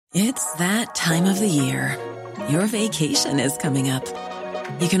It's that time of the year. Your vacation is coming up.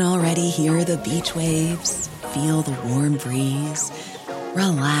 You can already hear the beach waves, feel the warm breeze,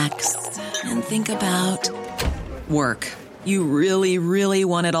 relax, and think about work. You really, really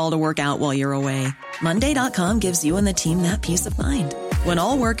want it all to work out while you're away. Monday.com gives you and the team that peace of mind. When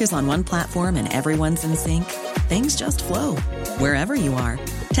all work is on one platform and everyone's in sync, things just flow. Wherever you are,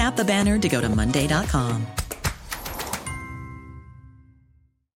 tap the banner to go to Monday.com.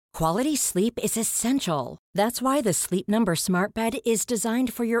 Quality sleep is essential. That's why the Sleep Number Smart Bed is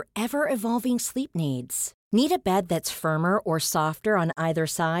designed for your ever-evolving sleep needs. Need a bed that's firmer or softer on either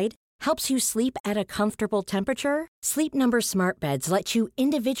side? Helps you sleep at a comfortable temperature? Sleep Number Smart Beds let you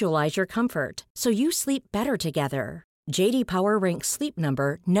individualize your comfort, so you sleep better together. J.D. Power ranks Sleep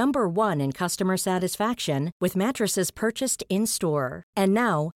Number number 1 in customer satisfaction with mattresses purchased in-store. And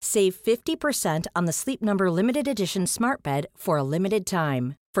now, save 50% on the Sleep Number Limited Edition Smart Bed for a limited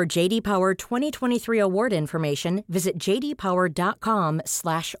time. For J.D. Power 2023 award information, visit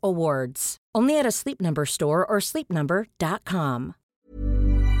jdpower.com/awards. Only at a Sleep Number store or sleepnumber.com.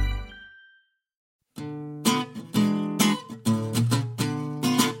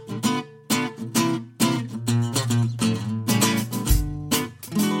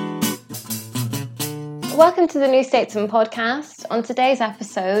 Welcome to the New Statesman podcast. On today's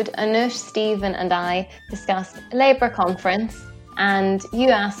episode, Anush, Stephen and I discuss Labour conference, and you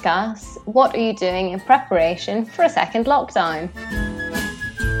ask us, what are you doing in preparation for a second lockdown?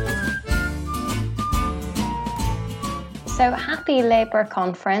 So happy Labour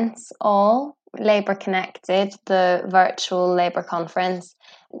conference, all. Labour Connected, the virtual Labour conference,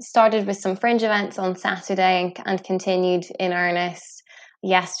 started with some fringe events on Saturday and continued in earnest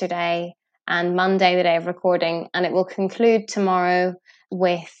yesterday and Monday, the day of recording, and it will conclude tomorrow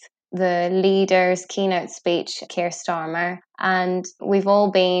with the leader's keynote speech, Keir Starmer. And we've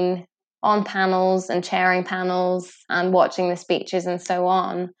all been on panels and chairing panels and watching the speeches and so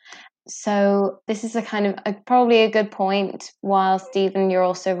on. So this is probably a good point, while Stephen, you're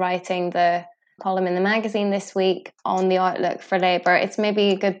also writing the column in the magazine this week on the outlook for Labour. It's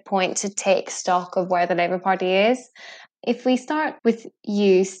maybe a good point to take stock of where the Labour Party is. If we start with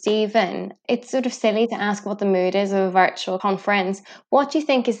you, Stephen, it's sort of silly to ask what the mood is of a virtual conference. What do you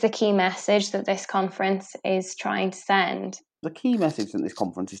think is the key message that this conference is trying to send? The key message that this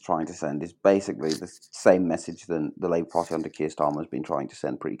conference is trying to send is basically the same message that the Labour Party under Keir Starmer has been trying to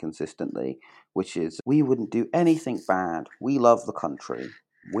send pretty consistently, which is, we wouldn't do anything bad. We love the country.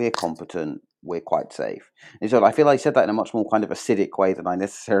 We're competent. We're quite safe. And so I feel like I said that in a much more kind of acidic way than I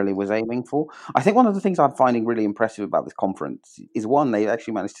necessarily was aiming for. I think one of the things I'm finding really impressive about this conference is, one, they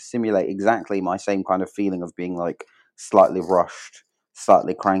actually managed to simulate exactly my same kind of feeling of being like slightly rushed,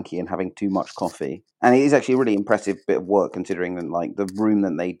 slightly cranky and having too much coffee. And it is actually a really impressive bit of work, considering that like the room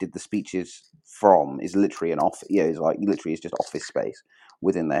that they did the speeches from is literally an office, it's like literally it's just office space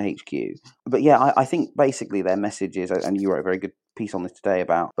within their HQ. But yeah, I think basically their message is, and you wrote a very good piece on this today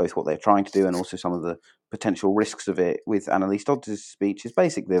about both what they're trying to do and also some of the potential risks of it with Annalise Dodds' speech, is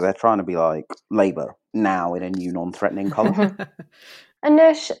basically they're trying to be like Labour now in a new non-threatening colour.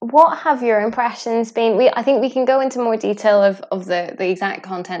 Anush, what have your impressions been? I think we can go into more detail of the exact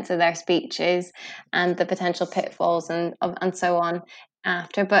contents of their speeches and the potential pitfalls and so on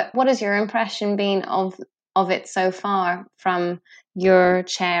after. But what has your impression been of it so far from your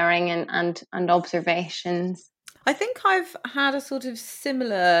chairing and observations? I think I've had a sort of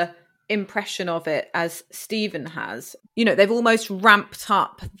similar impression of it as Stephen has. You know, they've almost ramped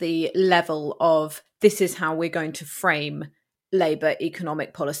up the level of, this is how we're going to frame Labour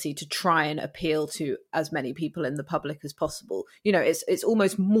economic policy to try and appeal to as many people in the public as possible. You know, it's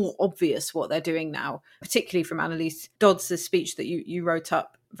almost more obvious what they're doing now, particularly from Annalise Dodds' speech that you wrote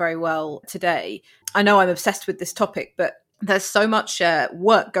up very well today. I know I'm obsessed with this topic, but there's so much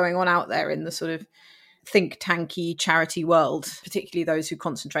work going on out there in the sort of think tanky charity world, particularly those who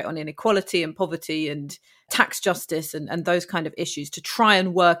concentrate on inequality and poverty and tax justice and those kind of issues, to try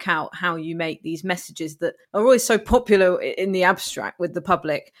and work out how you make these messages that are always so popular in the abstract with the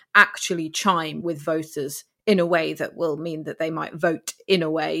public actually chime with voters in a way that will mean that they might vote in a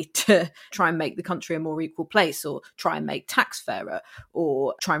way to try and make the country a more equal place, or try and make tax fairer,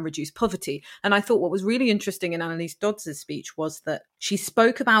 or try and reduce poverty. And I thought what was really interesting in Annalise Dodds' speech was that she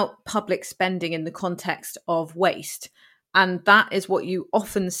spoke about public spending in the context of waste. And that is what you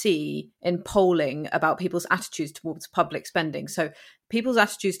often see in polling about people's attitudes towards public spending. So people's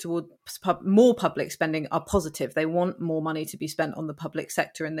attitudes towards more public spending are positive. They want more money to be spent on the public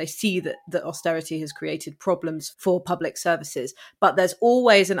sector, and they see that austerity has created problems for public services. But there's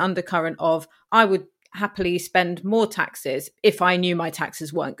always an undercurrent of, I would happily spend more taxes if I knew my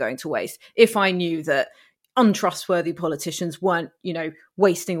taxes weren't going to waste, if I knew that untrustworthy politicians weren't,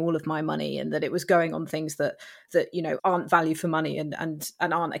 wasting all of my money, and that it was going on things that aren't value for money and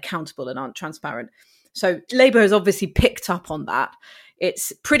aren't accountable and aren't transparent. So Labour has obviously picked up on that.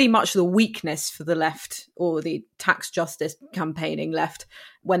 It's pretty much the weakness for the left, or the tax justice campaigning left,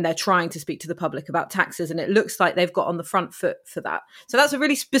 when they're trying to speak to the public about taxes. And it looks like they've got on the front foot for that. So that's a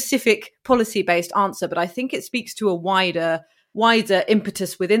really specific policy-based answer, but I think it speaks to a wider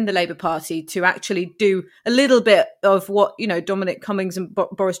impetus within the Labour Party to actually do a little bit of what, Dominic Cummings and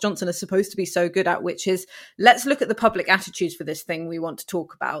Boris Johnson are supposed to be so good at, which is, let's look at the public attitudes for this thing we want to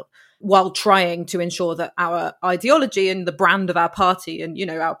talk about, while trying to ensure that our ideology and the brand of our party and,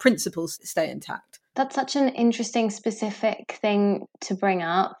 our principles stay intact. That's such an interesting, specific thing to bring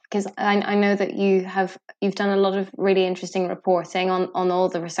up, because I know that you've done a lot of really interesting reporting on all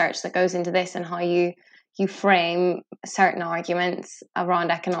the research that goes into this, and how you frame certain arguments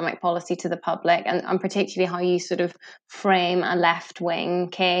around economic policy to the public, and particularly how you sort of frame a left-wing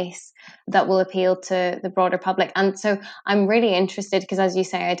case that will appeal to the broader public. And so I'm really interested, because as you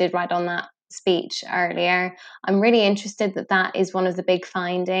say, I did write on that speech earlier. I'm really interested that is one of the big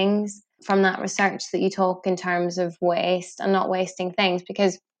findings from that research, that you talk in terms of waste and not wasting things,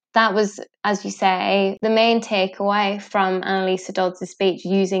 because that was, as you say, the main takeaway from Annalisa Dodds' speech,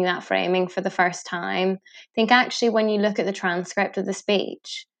 using that framing for the first time. I think actually when you look at the transcript of the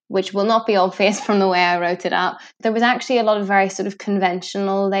speech, which will not be obvious from the way I wrote it up, there was actually a lot of very sort of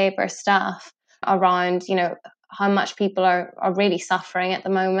conventional Labour stuff around, how much people are really suffering at the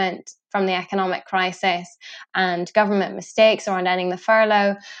moment from the economic crisis, and government mistakes around ending the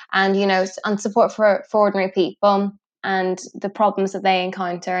furlough, and, and support for ordinary people, and the problems that they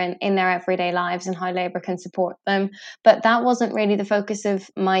encounter in their everyday lives, and how Labour can support them. But that wasn't really the focus of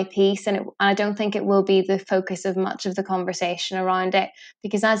my piece, and I don't think it will be the focus of much of the conversation around it,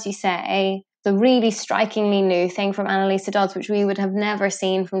 because as you say, the really strikingly new thing from Annalisa Dodds, which we would have never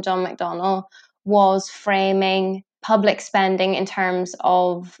seen from John McDonnell, was framing public spending in terms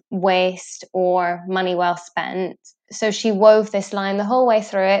of waste or money well spent. So she wove this line the whole way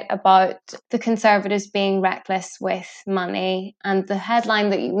through it about the Conservatives being reckless with money. And the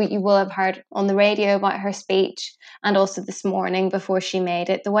headline that you will have heard on the radio about her speech, and also this morning before she made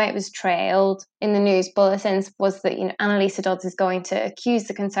it, the way it was trailed in the news bulletins was that, Annalisa Dodds is going to accuse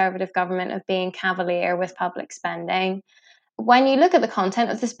the Conservative government of being cavalier with public spending. When you look at the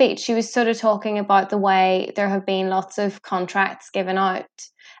content of the speech, she was sort of talking about the way there have been lots of contracts given out,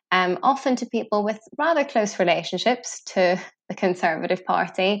 often to people with rather close relationships to the Conservative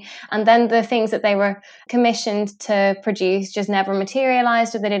Party. And then the things that they were commissioned to produce just never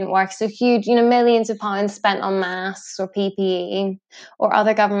materialised, or they didn't work. So huge, millions of pounds spent on masks or PPE or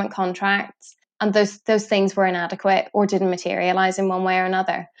other government contracts. And those things were inadequate or didn't materialise in one way or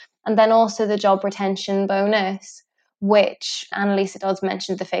another. And then also the job retention bonus, which Annalisa Dodds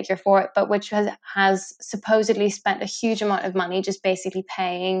mentioned the figure for it, but which has supposedly spent a huge amount of money just basically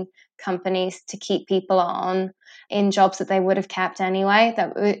paying companies to keep people on in jobs that they would have kept anyway.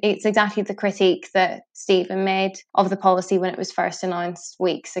 It's exactly the critique that Stephen made of the policy when it was first announced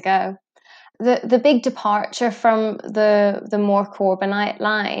weeks ago. The big departure from the more Corbynite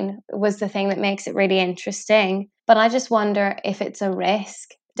line was the thing that makes it really interesting. But I just wonder if it's a risk.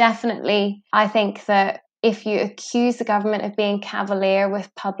 Definitely, I think that if you accuse the government of being cavalier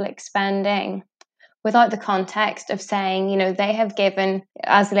with public spending, without the context of saying, they have given,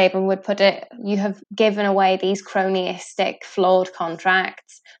 as Labour would put it, you have given away these cronyistic, flawed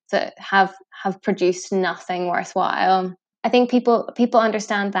contracts that have produced nothing worthwhile. I think people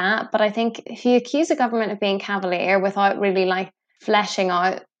understand that, but I think if you accuse the government of being cavalier without really fleshing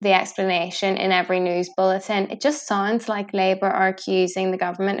out the explanation in every news bulletin, it just sounds like Labour are accusing the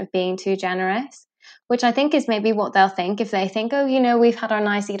government of being too generous, which I think is maybe what they'll think if they think, we've had our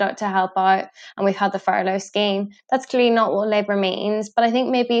nice eat out to help out and we've had the furlough scheme. That's clearly not what Labour means. But I think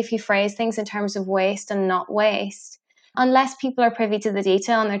maybe if you phrase things in terms of waste and not waste, unless people are privy to the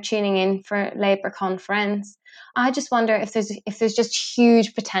detail and they're tuning in for Labour conference, I just wonder if there's just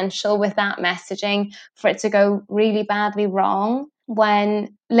huge potential with that messaging for it to go really badly wrong,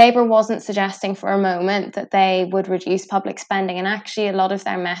 when Labour wasn't suggesting for a moment that they would reduce public spending. And actually a lot of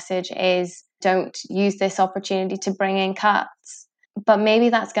their message is, don't use this opportunity to bring in cuts. But maybe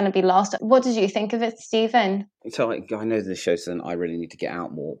that's going to be lost. What did you think of it, Stephen? So I know this shows that I really need to get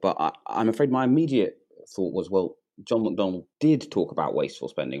out more, but I'm afraid my immediate thought was, well, John McDonnell did talk about wasteful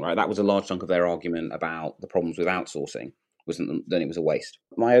spending, right? That was a large chunk of their argument about the problems with outsourcing, then it was a waste.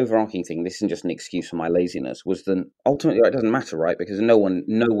 My overarching thing, this isn't just an excuse for my laziness, was that ultimately it doesn't matter, right? Because no one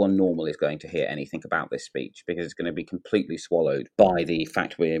normal is going to hear anything about this speech, because it's going to be completely swallowed by the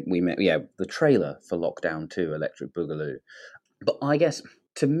fact we met, the trailer for Lockdown 2, Electric Boogaloo. But I guess,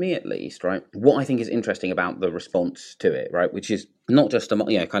 to me at least, right, what I think is interesting about the response to it, right, which is not just among,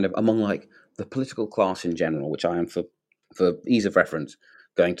 kind of among like the political class in general, which I am, for ease of reference,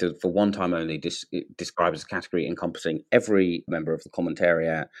 going to, for one time only, describe as a category encompassing every member of the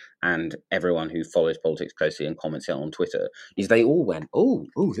commentariat and everyone who follows politics closely and comments it on Twitter, is they all went, oh,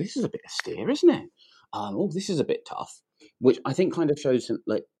 this is a bit austere, isn't it? This is a bit tough. Which I think kind of shows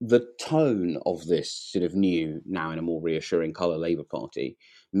like the tone of this sort of new, now in a more reassuring colour, Labour Party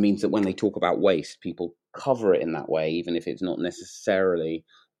means that when they talk about waste, people cover it in that way, even if it's not necessarily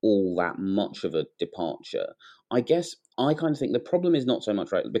all that much of a departure. I guess I kind of think the problem is not so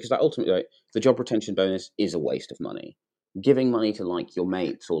much, right, because ultimately, right, the job retention bonus is a waste of money. Giving money to like your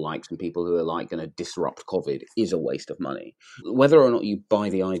mates or like some people who are like going to disrupt COVID is a waste of money. Whether or not you buy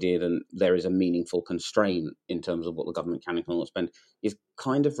the idea that there is a meaningful constraint in terms of what the government can and cannot spend is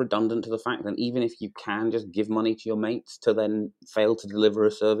kind of redundant to the fact that even if you can just give money to your mates to then fail to deliver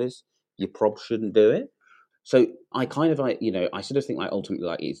a service, you probably shouldn't do it. So I kind of like, I sort of think like ultimately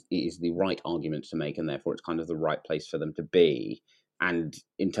like it is the right argument to make, and therefore it's kind of the right place for them to be. And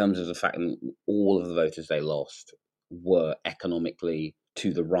in terms of the fact that all of the voters they lost were economically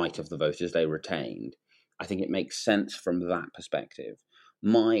to the right of the voters they retained, I think it makes sense from that perspective.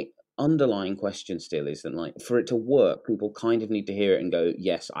 My underlying question still is that, like, for it to work, people kind of need to hear it and go,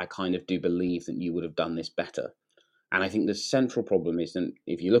 yes, I kind of do believe that you would have done this better. And I think the central problem is that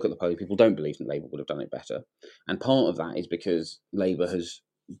if you look at the polling, people don't believe that Labour would have done it better. And part of that is because Labour has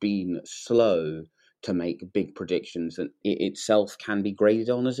been slow to make big predictions that it itself can be graded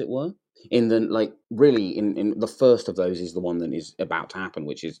on, as it were. In the, like, really, in the first of those is the one that is about to happen,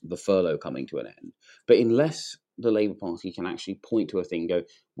 which is the furlough coming to an end. But unless the Labour Party can actually point to a thing, go,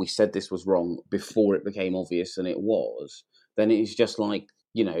 we said this was wrong before it became obvious and it was, then it's just like,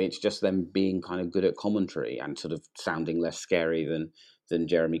 it's just them being kind of good at commentary and sort of sounding less scary than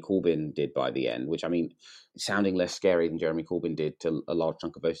Jeremy Corbyn did by the end, which, I mean, sounding less scary than Jeremy Corbyn did to a large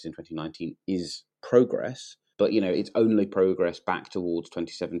chunk of voters in 2019 is progress. But, it's only progress back towards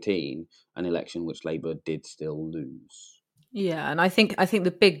 2017, an election which Labour did still lose. Yeah, and I think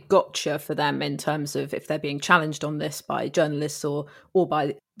the big gotcha for them in terms of if they're being challenged on this by journalists or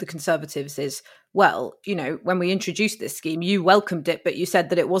by the Conservatives is, well, when we introduced this scheme, you welcomed it, but you said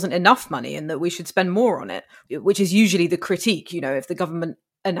that it wasn't enough money and that we should spend more on it, which is usually the critique. If the government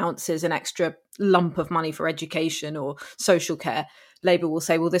announces an extra lump of money for education or social care, Labour will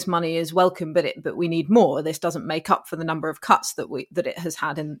say, well, this money is welcome, but we need more. This doesn't make up for the number of cuts that it has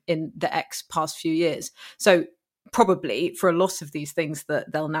had in the past few years. So probably for a lot of these things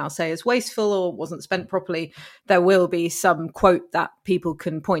that they'll now say is wasteful or wasn't spent properly, there will be some quote that people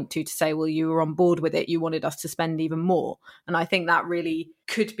can point to say, well, you were on board with it, you wanted us to spend even more. And I think that really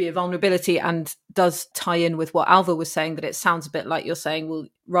could be a vulnerability and does tie in with what Alva was saying, that it sounds a bit like you're saying, well,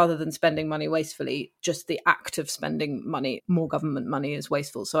 rather than spending money wastefully, just the act of spending money, more government money, is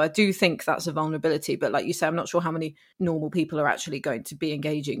wasteful. So I do think that's a vulnerability. But like you say, I'm not sure how many normal people are actually going to be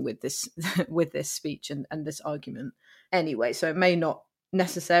engaging with this with this speech and this argument anyway. So it may not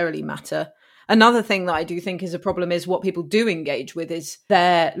necessarily matter. Another thing that I do think is a problem is what people do engage with is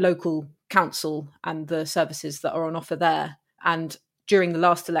their local council and the services that are on offer there. And during the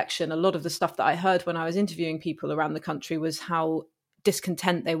last election, a lot of the stuff that I heard when I was interviewing people around the country was how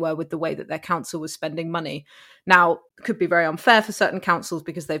discontent they were with the way that their council was spending money. Now, it could be very unfair for certain councils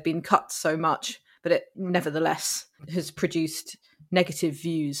because they've been cut so much, but it nevertheless has produced negative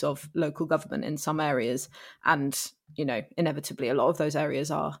views of local government in some areas. And, inevitably, a lot of those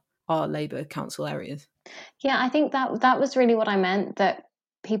areas are Labour council areas. Yeah, I think that was really what I meant, that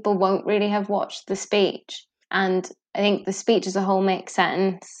people won't really have watched the speech. And I think the speech as a whole makes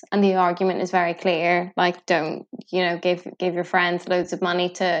sense, and the argument is very clear. Like, don't, give your friends loads of money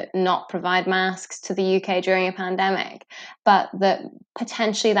to not provide masks to the UK during a pandemic. But that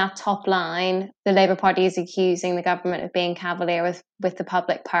potentially that top line, the Labour Party is accusing the government of being cavalier with the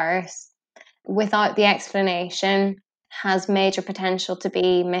public purse, without the explanation, has major potential to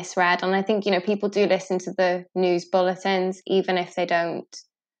be misread. And I think, people do listen to the news bulletins, even if they don't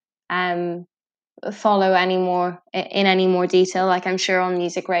follow any more detail. Like, I'm sure on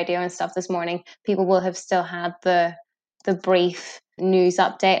music radio and stuff this morning, people will have still had the brief news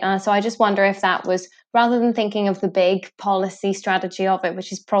update. So I just wonder if that was rather than thinking of the big policy strategy of it,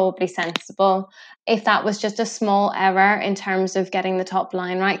 which is probably sensible, if that was just a small error in terms of getting the top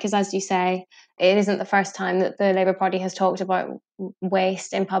line right, because as you say, it isn't the first time that the Labour Party has talked about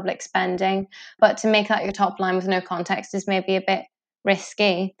waste in public spending, but to make that your top line with no context is maybe a bit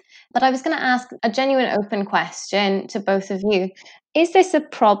risky. But I was going to ask a genuine open question to both of you. Is this a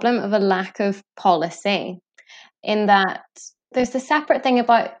problem of a lack of policy, in that there's the separate thing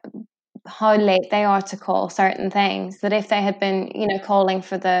about how late they are to call certain things, that if they had been, calling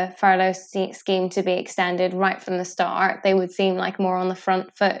for the furlough scheme to be extended right from the start, they would seem like more on the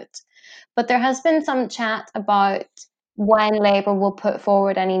front foot. But there has been some chat about when Labour will put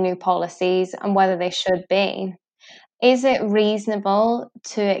forward any new policies and whether they should be. Is it reasonable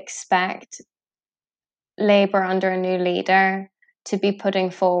to expect Labour under a new leader to be putting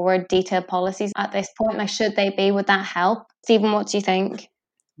forward detailed policies at this point? Like, should they be? Would that help? Stephen, what do you think?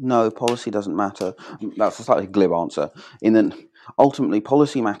 No, policy doesn't matter. That's a slightly glib answer. In that, ultimately,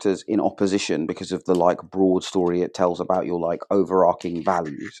 policy matters in opposition because of the broad story it tells about your overarching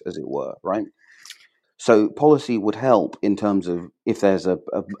values, as it were, right? So policy would help in terms of if there's a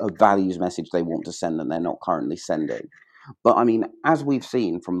values message they want to send and they're not currently sending. But I mean, as we've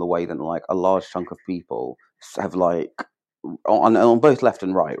seen from the way that a large chunk of people have on both left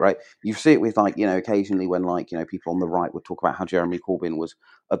and right, you see it with occasionally when people on the right would talk about how Jeremy Corbyn was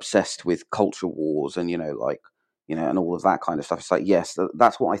obsessed with culture wars and and all of that kind of stuff. It's like, yes,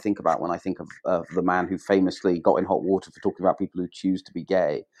 that's what I think about when I think of the man who famously got in hot water for talking about people who choose to be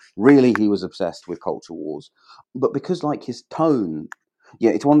gay. Really, he was obsessed with culture wars, but because his tone.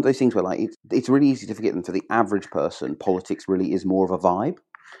 Yeah, it's one of those things where it's really easy to forget that for the average person, politics really is more of a vibe.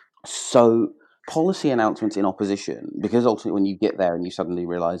 So policy announcements in opposition, because ultimately when you get there and you suddenly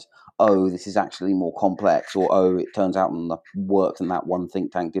realise, oh, this is actually more complex, or oh, it turns out the work that one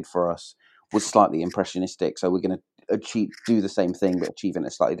think tank did for us was slightly impressionistic, so we're going to do the same thing but achieve it in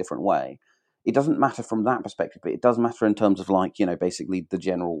a slightly different way. It doesn't matter from that perspective, but it does matter in terms of basically the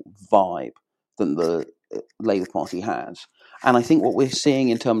general vibe that the Labour Party has. And I think what we're seeing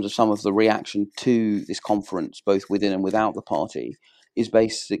in terms of some of the reaction to this conference, both within and without the party, is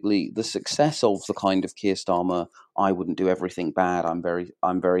basically the success of the kind of Keir Starmer, I wouldn't do everything bad, I'm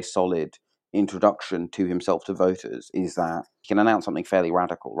very solid introduction to himself to voters, is that he can announce something fairly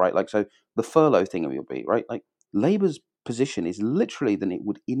radical, right? So the furlough thing will be, right? Labour's position is literally that it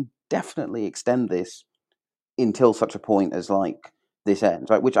would indefinitely extend this until such a point as this ends,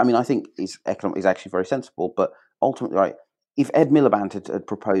 right? Which I think is actually very sensible, but ultimately, right, if Ed Miliband had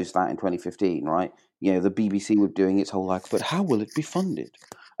proposed that in 2015, right, the BBC were doing its whole but how will it be funded?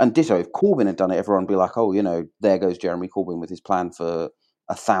 And ditto, if Corbyn had done it, everyone would be like, oh, there goes Jeremy Corbyn with his plan for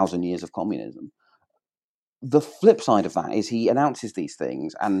 1,000 years of communism. The flip side of that is he announces these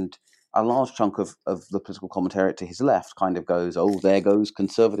things, and a large chunk of the political commentary to his left kind of goes, oh, there goes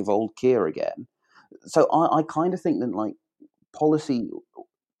conservative old Keir again. So I kind of think that policy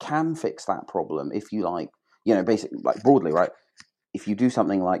can fix that problem if you basically broadly, right? If you do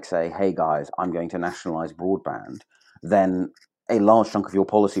something say, hey guys, I'm going to nationalize broadband, then a large chunk of your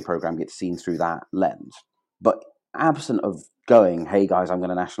policy program gets seen through that lens. But absent of going, hey guys, I'm going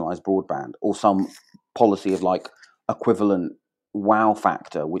to nationalize broadband, or some policy of equivalent wow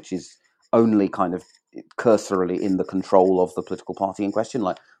factor, which is only kind of cursorily in the control of the political party in question,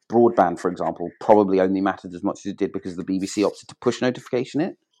 broadband, for example, probably only mattered as much as it did because the BBC opted to push notification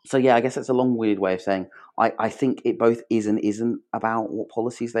it. So yeah, I guess that's a long, weird way of saying I think it both is and isn't about what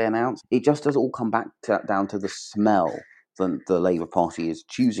policies they announce. It just does all come back down to the smell that the Labour Party is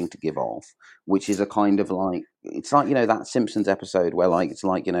choosing to give off, which is a kind of it's that Simpsons episode where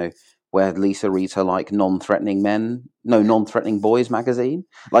where Lisa reads her non-threatening boys magazine.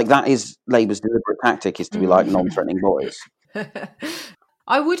 That is Labour's deliberate tactic, is to be non-threatening boys.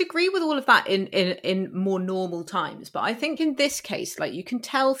 I would agree with all of that in more normal times. But I think in this case, you can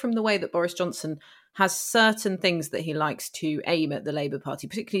tell from the way that Boris Johnson has certain things that he likes to aim at the Labour Party,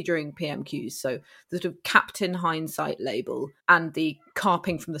 particularly during PMQs. So the sort of Captain Hindsight label and the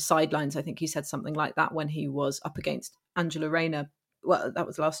carping from the sidelines. I think he said something like that when he was up against Angela Rayner. Well, that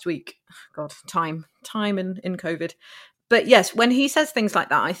was last week. God, time in COVID. But yes, when he says things like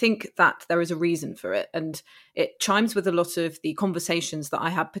that, I think that there is a reason for it. And it chimes with a lot of the conversations that I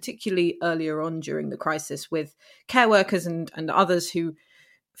had, particularly earlier on during the crisis, with care workers and others who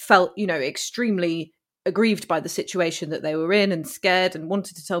felt, extremely aggrieved by the situation that they were in and scared and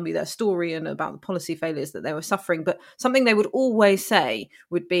wanted to tell me their story and about the policy failures that they were suffering. But something they would always say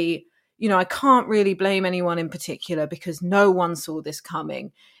would be, I can't really blame anyone in particular because no one saw this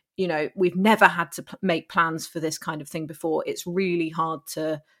coming. We've never had to make plans for this kind of thing before. It's really hard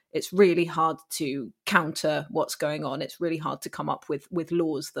to it's really hard to counter what's going on. It's really hard to come up with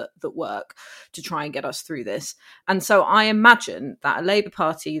laws that work to try and get us through this. And so I imagine that a Labour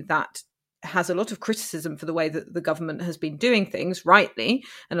Party that has a lot of criticism for the way that the government has been doing things, rightly,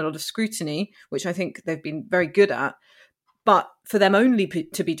 and a lot of scrutiny, which I think they've been very good at, but for them only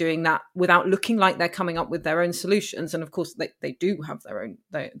to be doing that without looking like they're coming up with their own solutions. And of course, they do have their own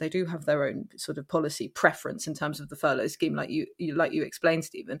they do have their own sort of policy preference in terms of the furlough scheme, like you explained,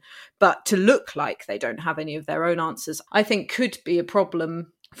 Stephen. But to look like they don't have any of their own answers, I think could be a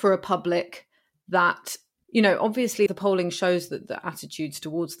problem for a public that, obviously the polling shows that the attitudes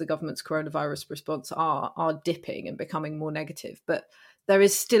towards the government's coronavirus response are dipping and becoming more negative. But there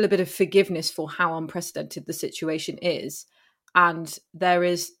is still a bit of forgiveness for how unprecedented the situation is. And there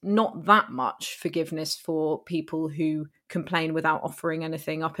is not that much forgiveness for people who complain without offering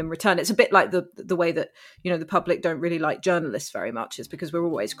anything up in return. It's a bit like the way that, the public don't really like journalists very much. It's because we're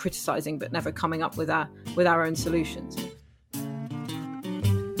always criticising but never coming up with our own solutions.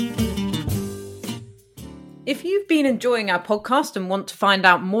 If you've been enjoying our podcast and want to find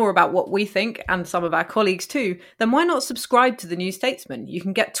out more about what we think, and some of our colleagues too, then why not subscribe to The New Statesman? You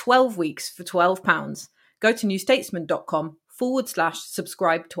can get 12 weeks for £12. Go to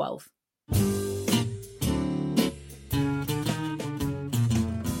newstatesman.com/subscribe 12.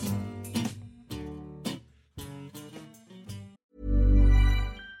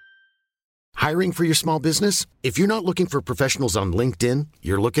 Hiring for your small business? If you're not looking for professionals on LinkedIn,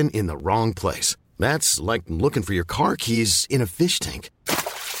 you're looking in the wrong place. That's like looking for your car keys in a fish tank.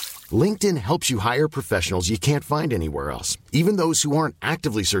 LinkedIn helps you hire professionals you can't find anywhere else, even those who aren't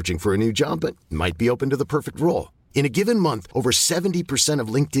actively searching for a new job but might be open to the perfect role. In a given month, over 70% of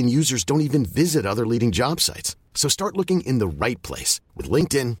LinkedIn users don't even visit other leading job sites. So start looking in the right place. With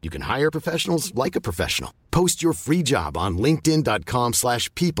LinkedIn, you can hire professionals like a professional. Post your free job on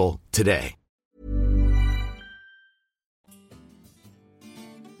linkedin.com/people today.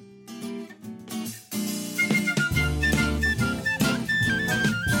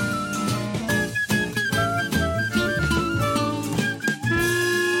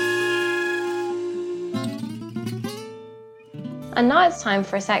 And now it's time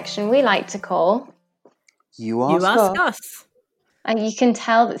for a section we like to call You Ask Us. And you can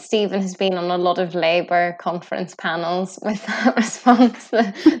tell that Stephen has been on a lot of Labour conference panels with that response,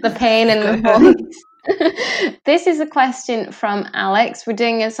 the pain in the voice. This is a question from Alex. We're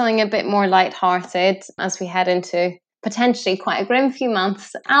doing something a bit more lighthearted as we head into potentially quite a grim few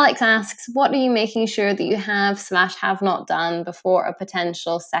months. Alex asks, what are you making sure that you have not done before a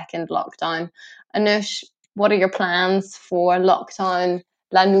potential second lockdown? Anush, what are your plans for lockdown,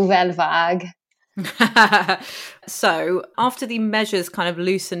 la nouvelle vague? So after the measures kind of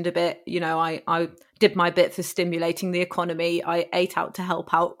loosened a bit, I did my bit for stimulating the economy. I ate out to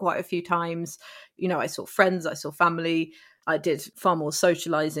help out quite a few times. I saw friends, I saw family. I did far more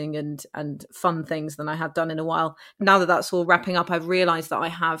socializing and fun things than I had done in a while. Now that that's all wrapping up, I've realized that I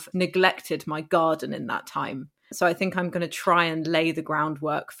have neglected my garden in that time. So I think I'm going to try and lay the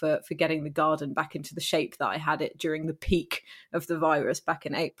groundwork for getting the garden back into the shape that I had it during the peak of the virus back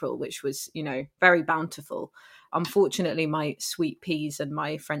in April, which was, very bountiful. Unfortunately, my sweet peas and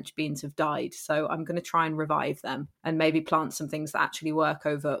my French beans have died. So I'm going to try and revive them and maybe plant some things that actually work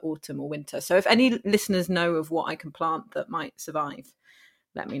over autumn or winter. So if any listeners know of what I can plant that might survive,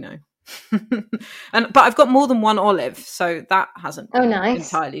 let me know. But I've got more than one olive, so that hasn't been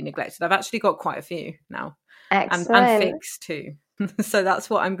entirely neglected. I've actually got quite a few now. And figs too. So that's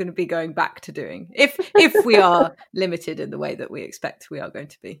what I'm going to be going back to doing if we are limited in the way that we expect we are going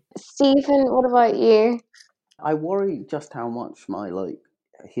to be. Stephen, what about you? I worry just how much my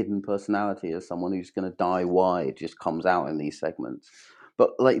hidden personality as someone who's going to die wide just comes out in these segments.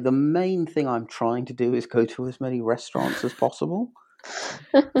 But the main thing I'm trying to do is go to as many restaurants as possible.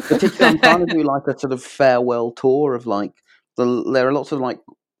 Particularly, I'm trying to do a sort of farewell tour of there are lots of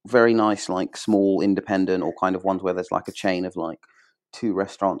very nice small independent or kind of ones where there's a chain of two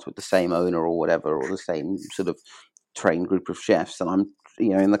restaurants with the same owner or whatever, or the same sort of trained group of chefs. And I'm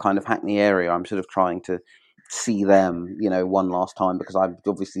in the kind of Hackney area, I'm sort of trying to see them one last time, because I'm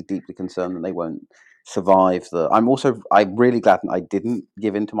obviously deeply concerned that they won't survive I'm really glad that I didn't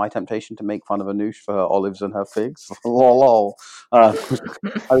give in to my temptation to make fun of Anush for her olives and her figs. Lol. I was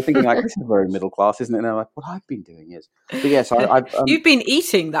thinking this is very middle class, isn't it? And I'm what I've been doing is, but yes, I've you've been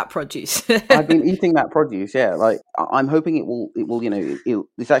eating that produce. I've been eating that produce. Yeah, I'm hoping it will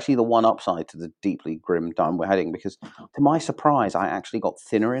it's actually the one upside to the deeply grim time we're heading, because to my surprise, I actually got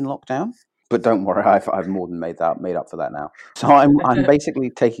thinner in lockdown. But don't worry, I've more than made up for that now. So I'm basically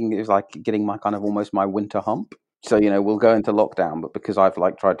taking it as getting my kind of almost my winter hump. So, we'll go into lockdown, but because I've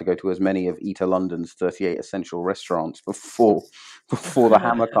tried to go to as many of Eater London's 38 essential restaurants before the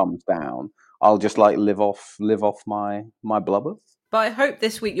hammer comes down, I'll just live off my blubber. But I hope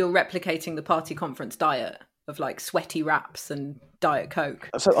this week you're replicating the party conference diet of sweaty wraps and Diet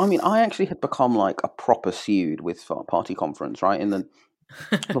Coke. So, I actually had become a proper stewed with party conference, right? And then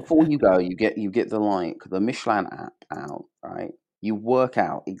before you go, you get the Michelin app out, right? You work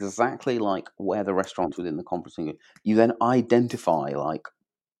out exactly where the restaurants within the conferencing. You then identify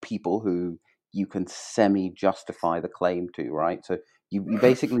people who you can semi-justify the claim to, right? So you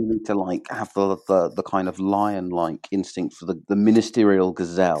basically need to have the kind of lion-like instinct for the ministerial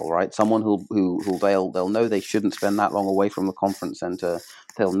gazelle, right? Someone who they'll know they shouldn't spend that long away from the conference center.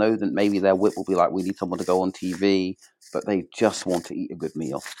 They'll know that maybe their whip will be we need someone to go on TV, but they just want to eat a good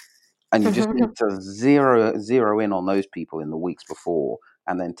meal. And you just need to zero in on those people in the weeks before,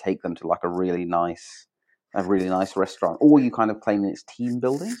 and then take them to a really nice restaurant. Or you kind of claim that it's team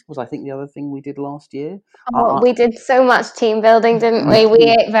building. Was I think the other thing we did last year? Oh, we did so much team building, didn't we? We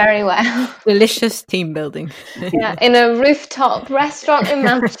ate very well. Delicious team building. Yeah, in a rooftop restaurant in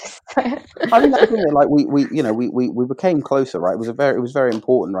Manchester. We became closer, right? It was very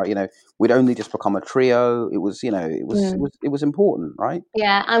important, right? We'd only just become a trio. It was important, right?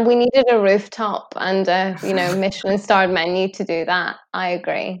 Yeah, and we needed a rooftop and a Michelin starred menu to do that. I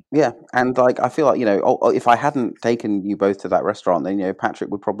agree. Yeah, and I feel if I hadn't taken you both to that restaurant, then Patrick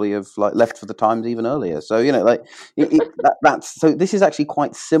would probably have left for the Times even earlier. So so this is actually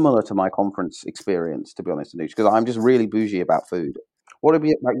quite similar to my conference experience, to be honest, Anoush, because I'm just really bougie about food. What about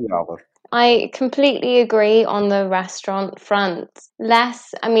you, Alva? I completely agree on the restaurant front. I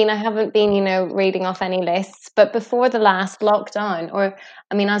haven't been, reading off any lists, but before the last lockdown,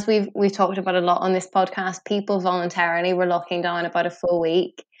 as we've talked about a lot on this podcast, people voluntarily were locking down about a full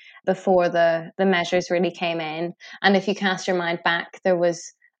week before the measures really came in. And if you cast your mind back, there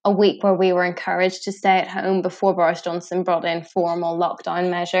was a week where we were encouraged to stay at home before Boris Johnson brought in formal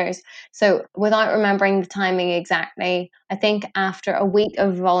lockdown measures. So without remembering the timing exactly, I think after a week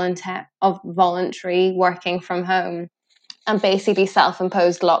of voluntary working from home and basically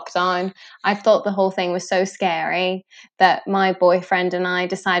self-imposed lockdown, I thought the whole thing was so scary that my boyfriend and I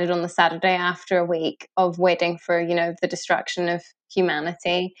decided on the Saturday, after a week of waiting for, the destruction of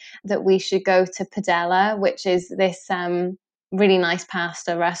humanity, that we should go to Padella, which is this really nice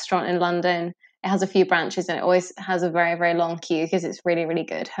pasta restaurant in London. It has a few branches and it always has a very, very long queue because it's really, really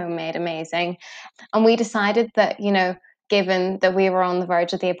good, homemade, amazing. And we decided that, given that we were on the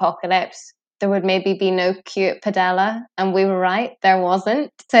verge of the apocalypse, there would maybe be no queue at Padella. And we were right, there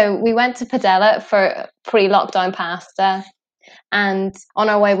wasn't. So we went to Padella for pre-lockdown pasta. And on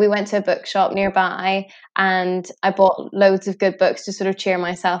our way, we went to a bookshop nearby and I bought loads of good books to sort of cheer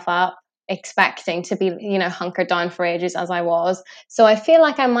myself up, expecting to be, hunkered down for ages as I was. So I feel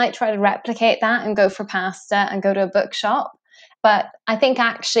like I might try to replicate that and go for pasta and go to a bookshop. But I think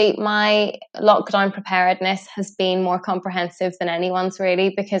actually my lockdown preparedness has been more comprehensive than anyone's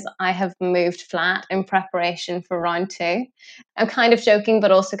really, because I have moved flat in preparation for round 2. I'm kind of joking,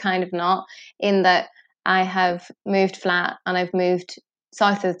 but also kind of not, in that I have moved flat and I've moved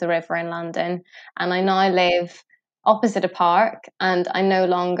south of the river in London, and I now live opposite a park and I no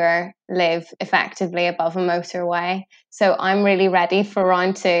longer live effectively above a motorway. So I'm really ready for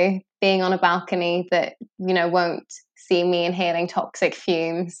round 2, being on a balcony that, won't see me inhaling toxic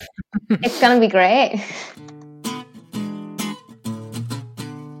fumes. It's going to be great.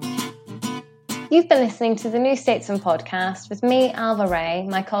 You've been listening to the New Statesman podcast with me, Alva Ray,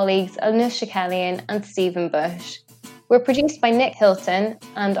 my colleagues Anoush Shakelian and Stephen Bush. We're produced by Nick Hilton,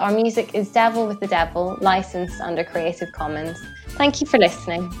 and our music is Devil with the Devil, licensed under Creative Commons. Thank you for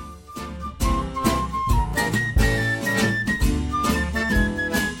listening.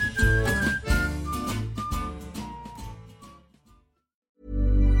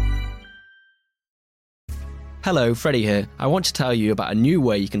 Hello, Freddie here. I want to tell you about a new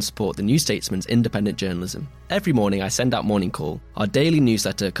way you can support the New Statesman's independent journalism. Every morning I send out Morning Call, our daily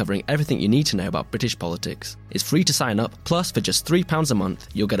newsletter covering everything you need to know about British politics. It's free to sign up, plus for just £3 a month,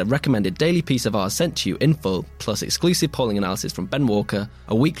 you'll get a recommended daily piece of ours sent to you in full, plus exclusive polling analysis from Ben Walker,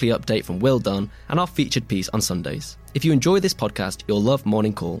 a weekly update from Will Dunn, and our featured piece on Sundays. If you enjoy this podcast, you'll love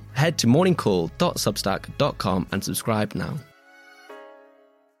Morning Call. Head to morningcall.substack.com and subscribe now.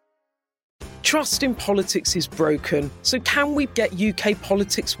 Trust in politics is broken, so can we get UK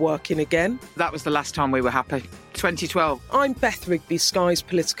politics working again? That was the last time we were happy. 2012. I'm Beth Rigby, Sky's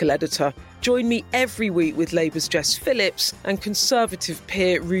political editor. Join me every week with Labour's Jess Phillips and Conservative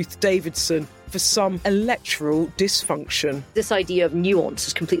peer Ruth Davidson for some electoral dysfunction. This idea of nuance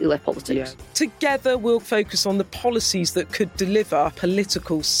is completely left politics. Together, we'll focus on the policies that could deliver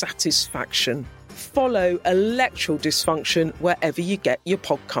political satisfaction. Follow Electoral Dysfunction wherever you get your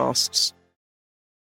podcasts.